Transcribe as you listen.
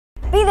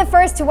Be the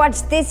first to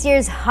watch this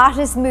year's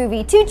hottest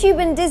movie.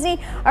 YouTube and Disney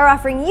are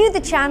offering you the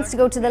chance to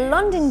go to the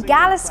London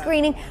Gala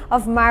screening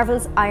of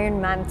Marvel's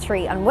Iron Man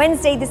 3 on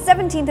Wednesday the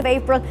 17th of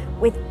April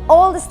with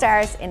all the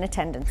stars in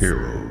attendance.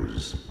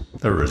 Heroes.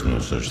 There is no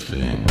such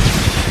thing.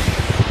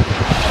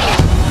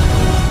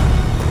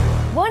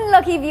 One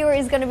lucky viewer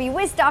is going to be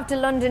whisked off to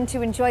London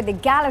to enjoy the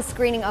gala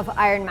screening of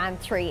Iron Man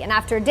 3. And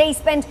after a day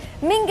spent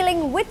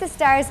mingling with the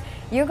stars,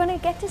 you're going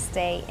to get to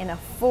stay in a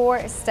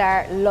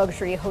 4-star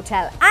luxury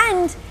hotel.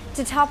 And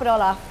to top it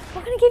all off,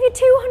 we're going to give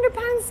you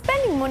 £200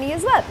 spending money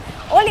as well.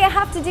 All you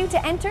have to do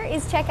to enter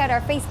is check out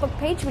our Facebook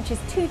page, which is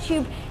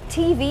 2Tube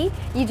TV.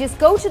 You just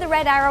go to the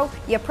red arrow,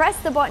 you press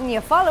the button, you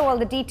follow all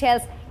the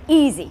details.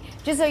 Easy.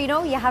 Just so you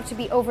know, you have to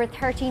be over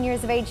 13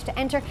 years of age to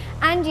enter,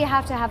 and you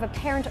have to have a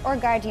parent or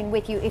guardian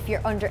with you if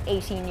you're under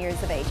 18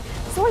 years of age.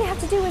 So all you have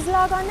to do is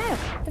log on now.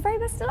 The very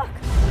best of luck.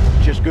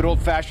 Just good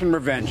old-fashioned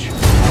revenge.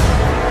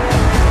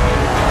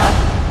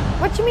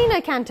 What do you mean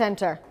I can't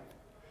enter?